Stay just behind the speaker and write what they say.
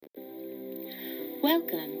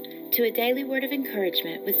Welcome to a daily word of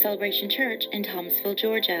encouragement with Celebration Church in Thomasville,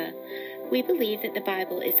 Georgia. We believe that the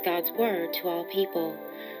Bible is God's word to all people.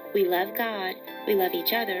 We love God, we love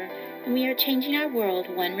each other, and we are changing our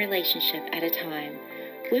world one relationship at a time.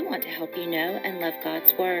 We want to help you know and love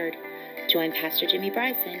God's word. Join Pastor Jimmy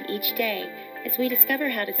Bryson each day as we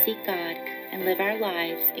discover how to seek God and live our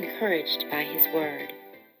lives encouraged by His word.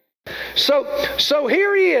 So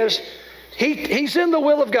here he is. He's in the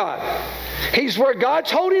will of God. He's where God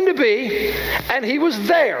told him to be, and he was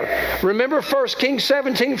there. Remember 1 Kings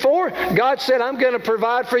 17:4? God said, I'm going to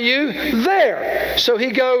provide for you there. So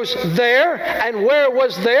he goes there, and where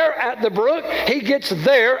was there? At the brook. He gets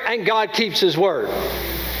there, and God keeps His word.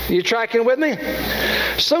 You tracking with me?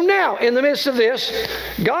 So now, in the midst of this,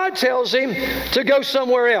 God tells him to go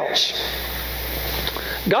somewhere else.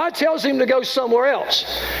 God tells him to go somewhere else.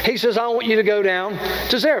 He says, I want you to go down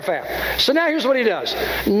to Zarephath. So now here's what he does.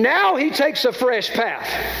 Now he takes a fresh path.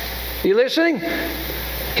 You listening?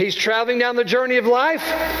 He's traveling down the journey of life.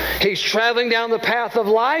 He's traveling down the path of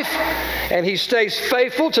life. And he stays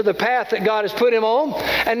faithful to the path that God has put him on.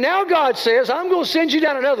 And now God says, I'm going to send you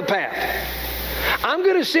down another path. I'm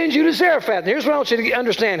going to send you to Zarephath. And here's what I want you to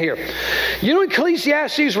understand here. You know in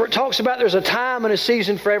Ecclesiastes where it talks about there's a time and a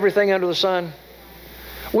season for everything under the sun?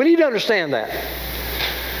 We need to understand that.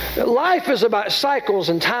 Life is about cycles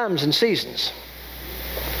and times and seasons.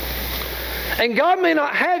 And God may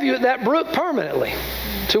not have you at that brook permanently,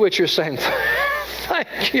 to which you're saying,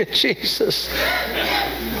 thank you, Jesus.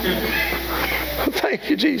 Thank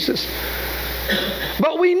you, Jesus.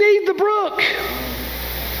 But we need the brook.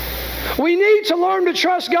 We need to learn to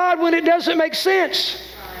trust God when it doesn't make sense.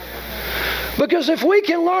 Because if we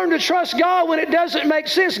can learn to trust God when it doesn't make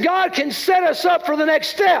sense, God can set us up for the next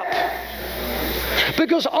step.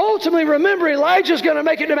 Because ultimately, remember, Elijah's going to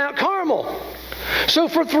make it to Mount Carmel. So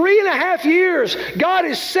for 3.5 years, God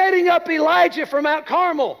is setting up Elijah for Mount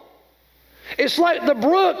Carmel. It's like the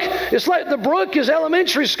brook is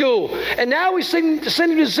elementary school. And now we send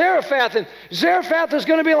him to Zarephath. And Zarephath is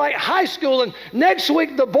going to be like high school. And next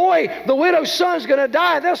week, the widow's son is going to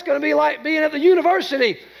die. That's going to be like being at the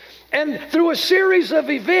university. And through a series of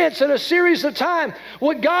events and a series of time,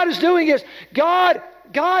 what God is doing is God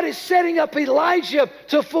is setting up Elijah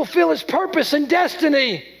to fulfill his purpose and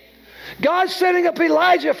destiny. God's setting up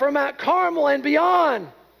Elijah for Mount Carmel and beyond.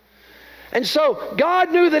 And so God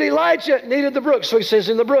knew that Elijah needed the brook, so he sends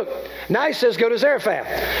him the brook. Now he says, go to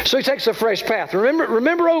Zarephath. So he takes a fresh path.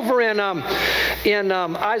 Remember over in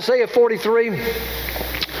Isaiah 43,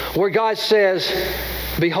 where God says,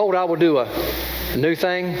 behold, I will do a new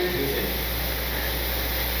thing.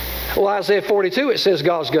 Well, Isaiah 42, it says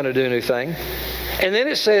God's going to do a new thing. And then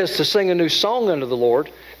it says to sing a new song unto the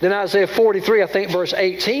Lord. Then Isaiah 43, I think verse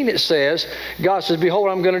 18, it says, God says, behold,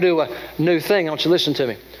 I'm going to do a new thing. I want you to listen to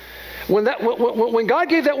me. When God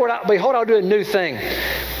gave that word, behold, I'll do a new thing.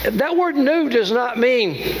 That word new does not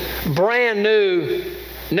mean brand new,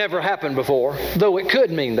 never happened before, though it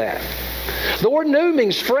could mean that. The word new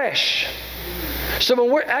means fresh. So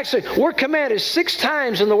when we're commanded 6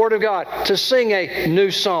 times in the Word of God to sing a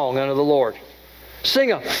new song unto the Lord.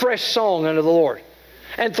 Sing a fresh song unto the Lord.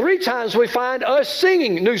 And 3 times we find us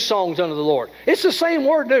singing new songs unto the Lord. It's the same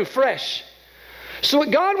word, new, fresh. So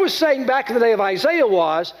what God was saying back in the day of Isaiah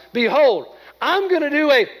was, behold, I'm going to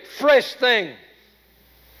do a fresh thing.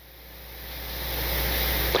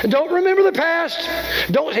 Don't remember the past.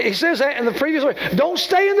 He says that in the previous word. Don't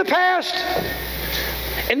stay in the past.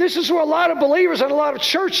 And this is where a lot of believers and a lot of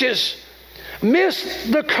churches miss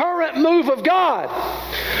the current move of God.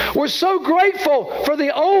 We're so grateful for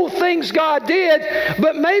the old things God did,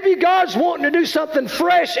 but maybe God's wanting to do something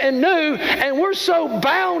fresh and new, and we're so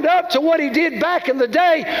bound up to what He did back in the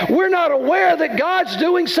day, we're not aware that God's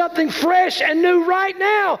doing something fresh and new right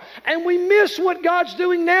now. And we miss what God's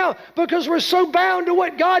doing now because we're so bound to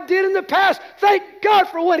what God did in the past. Thank God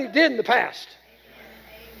for what He did in the past.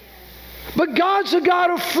 But God's a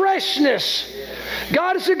God of freshness.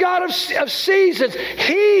 God is a God of seasons.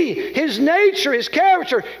 His nature, His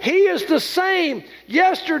character, He is the same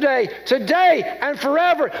yesterday, today, and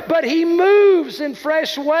forever. But He moves in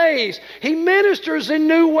fresh ways. He ministers in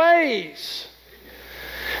new ways.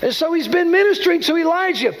 And so He's been ministering to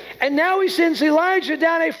Elijah. And now He sends Elijah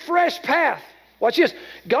down a fresh path. Watch this.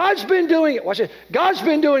 God's been doing it. Watch this. God's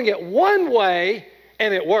been doing it one way,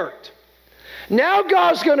 and it worked. Now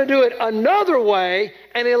God's going to do it another way,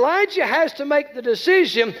 and Elijah has to make the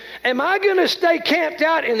decision, am I going to stay camped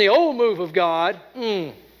out in the old move of God?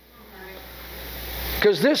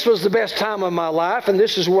 Because this was the best time of my life, and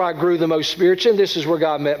this is where I grew the most spiritually, and this is where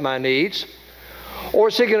God met my needs. Or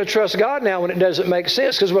is he going to trust God now when it doesn't make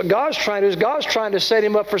sense? Because what God's trying to do is God's trying to set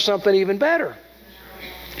him up for something even better.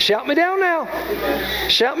 Shout me down now.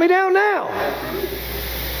 Shout me down now.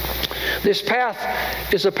 This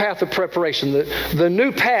path is a path of preparation. The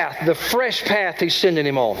new path, the fresh path he's sending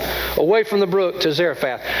him on, away from the brook to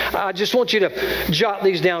Zarephath. I just want you to jot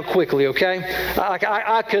these down quickly, okay?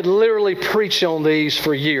 I could literally preach on these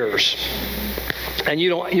for years. And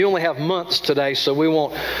you only have months today, so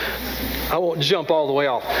I won't jump all the way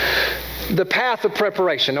off. The path of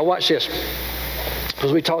preparation. Now watch this,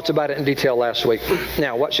 because we talked about it in detail last week.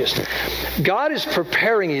 Now watch this. God is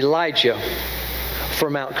preparing Elijah for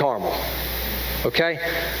Mount Carmel. Okay?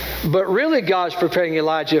 But really God's preparing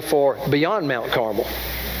Elijah for beyond Mount Carmel.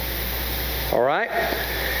 All right?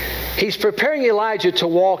 He's preparing Elijah to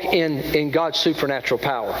walk in God's supernatural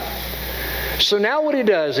power. So now what he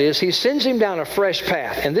does is he sends him down a fresh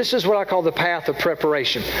path. And this is what I call the path of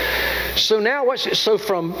preparation. So now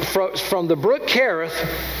from the brook Kerith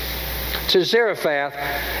to Zarephath,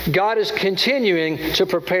 God is continuing to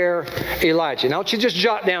prepare Elijah. Now, I want you to just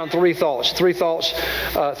jot down three statements.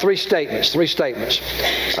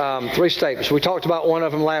 We talked about one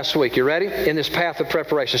of them last week. You ready? In this path of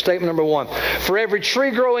preparation. Statement number 1. For every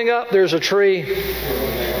tree growing up, there's a tree.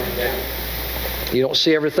 You don't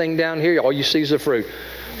see everything down here. All you see is the fruit.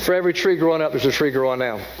 For every tree growing up, there's a tree growing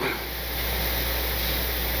down.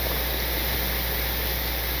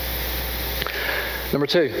 Number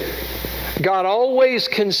 2. God always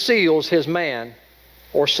conceals his man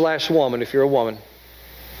or / woman if you're a woman.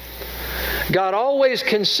 God always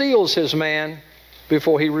conceals his man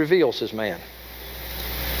before he reveals his man.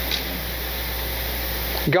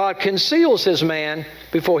 God conceals his man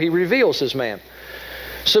before he reveals his man.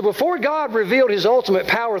 So before God revealed his ultimate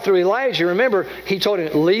power through Elijah, remember, he told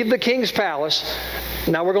him, leave the king's palace.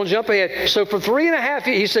 Now we're going to jump ahead. So for 3.5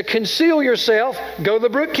 years, he said, conceal yourself. Go to the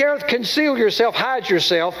brook Kerith, conceal yourself, hide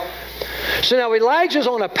yourself. So now Elijah's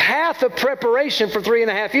on a path of preparation for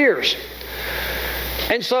 3.5 years.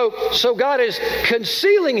 And so God is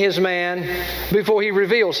concealing his man before he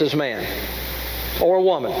reveals his man or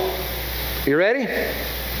woman. You ready?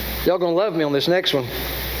 Y'all going to love me on this next one.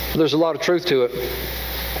 There's a lot of truth to it.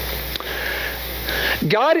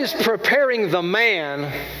 God is preparing the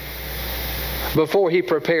man before he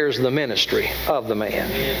prepares the ministry of the man.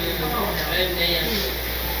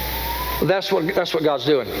 That's what God's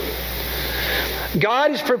doing.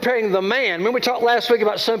 God is preparing the man. Remember we talked last week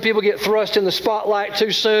about some people get thrust in the spotlight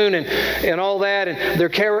too soon and all that, and their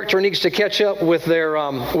character needs to catch up with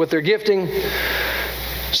their gifting.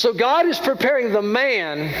 So God is preparing the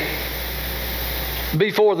man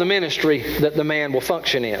before the ministry that the man will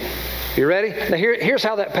function in. You ready? Now here's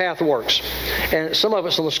how that path works. And some of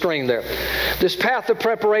it's on the screen there. This path of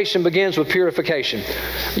preparation begins with purification.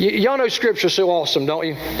 Y'all know Scripture so awesome, don't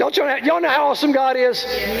you? Y'all know how awesome God is?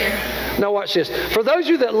 Yeah. Now watch this. For those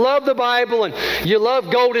of you that love the Bible and you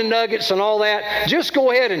love golden nuggets and all that, just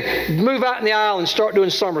go ahead and move out in the aisle and start doing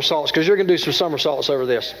somersaults, because you're going to do some somersaults over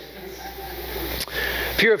this.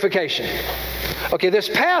 Purification. Okay, this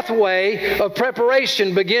pathway of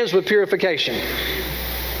preparation begins with purification.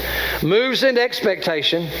 Moves into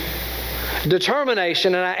expectation,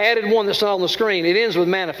 determination, and I added one that's not on the screen. It ends with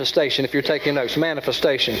manifestation, if you're taking notes.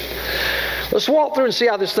 Manifestation. Let's walk through and see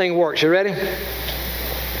how this thing works. You ready?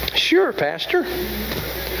 Sure, Pastor.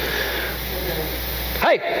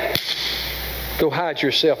 Hey, go hide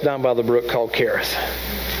yourself down by the brook called Kerith.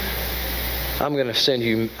 I'm going to send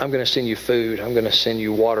you food. I'm going to send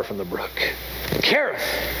you water from the brook. Kerith.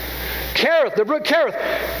 Kerith, the brook Kerith.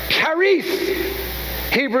 Karith.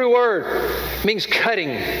 Hebrew word means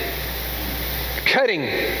cutting. Cutting.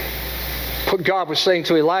 What God was saying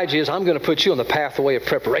to Elijah is, I'm going to put you on the pathway of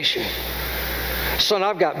preparation. Son,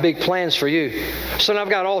 I've got big plans for you. Son, I've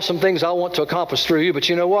got awesome things I want to accomplish through you, but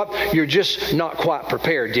you know what? You're just not quite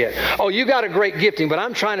prepared yet. Oh, you got a great gifting, but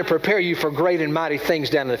I'm trying to prepare you for great and mighty things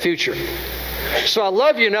down in the future. So I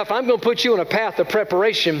love you enough, I'm going to put you on a path of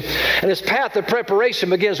preparation, and this path of preparation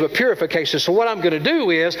begins with purification. So what I'm going to do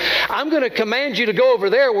is, I'm going to command you to go over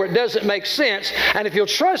there where it doesn't make sense, and if you'll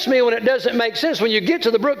trust me when it doesn't make sense, when you get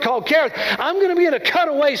to the brook called Kerith, I'm going to begin to cut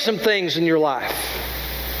away some things in your life.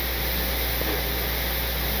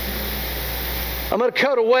 I'm going to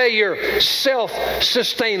cut away your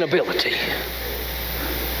self-sustainability.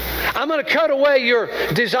 I'm going to cut away your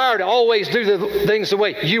desire to always do the things the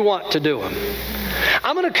way you want to do them.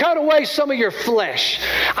 I'm going to cut away some of your flesh.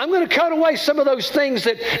 I'm going to cut away some of those things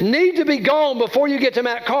that need to be gone before you get to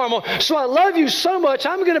Mount Carmel. So I love you so much,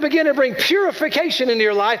 I'm going to begin to bring purification into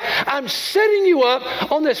your life. I'm setting you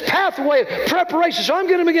up on this pathway of preparation. So I'm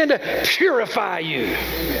going to begin to purify you.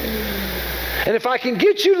 And if I can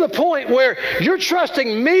get you to the point where you're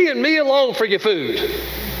trusting me and me alone for your food,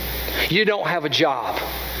 you don't have a job.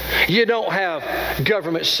 You don't have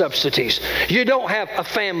government subsidies. You don't have a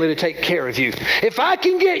family to take care of you. If I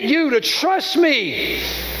can get you to trust me,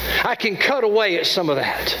 I can cut away at some of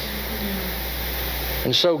that.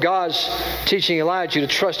 And so God's teaching Elijah to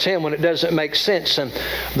trust him when it doesn't make sense, and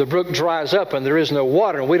the brook dries up and there is no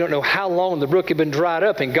water, and we don't know how long the brook had been dried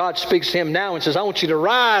up, and God speaks to him now and says, I want you to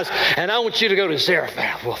rise and I want you to go to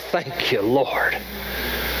Zarephath. Well, thank you, Lord.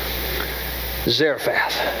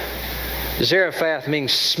 Zarephath. Zarephath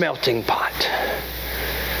means smelting pot.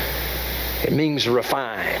 It means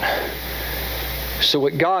refine. So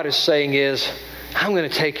what God is saying is, I'm going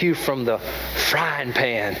to take you from the frying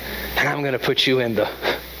pan and I'm going to put you in the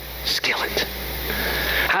skillet.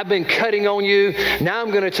 I've been cutting on you. Now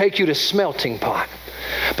I'm going to take you to smelting pot.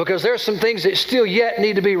 Because there's some things that still yet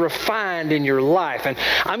need to be refined in your life. And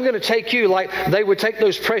I'm going to take you like they would take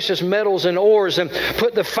those precious metals and ores and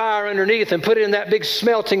put the fire underneath and put it in that big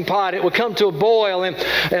smelting pot. It would come to a boil, and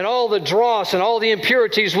all the dross and all the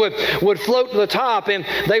impurities would float to the top. And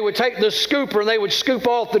they would take the scooper and they would scoop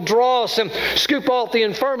off the dross and scoop off the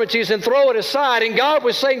infirmities and throw it aside. And God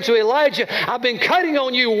was saying to Elijah, I've been cutting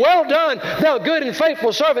on you. Well done, thou good and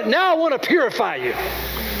faithful servant. Now I want to purify you.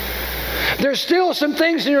 There's still some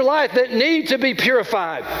things in your life that need to be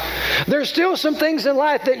purified. There's still some things in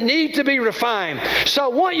life that need to be refined. So I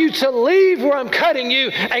want you to leave where I'm cutting you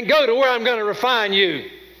and go to where I'm going to refine you.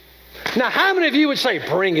 Now, how many of you would say,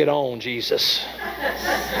 bring it on, Jesus?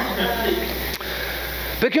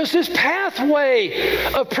 Because this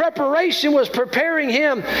pathway of preparation was preparing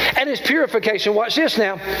him and his purification. Watch this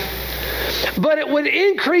now. But it would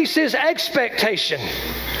increase his expectation.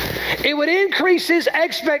 It would increase his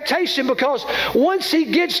expectation, because once he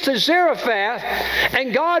gets to Zarephath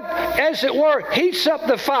and God, as it were, heats up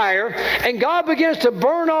the fire and God begins to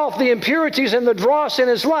burn off the impurities and the dross in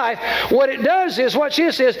his life, what it does is, watch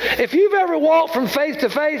this, is if you've ever walked from faith to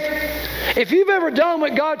faith, if you've ever done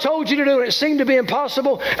what God told you to do and it seemed to be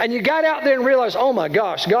impossible, and you got out there and realized, oh my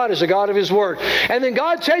gosh, God is a God of his word. And then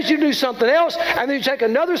God tells you to do something else, and then you take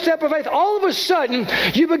another step of faith, all of a sudden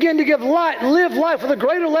you begin to live life with a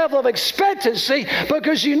greater level of expectancy,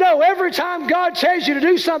 because you know every time God tells you to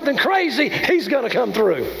do something crazy, he's going to come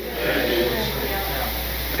through.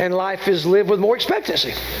 And life is lived with more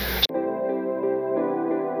expectancy.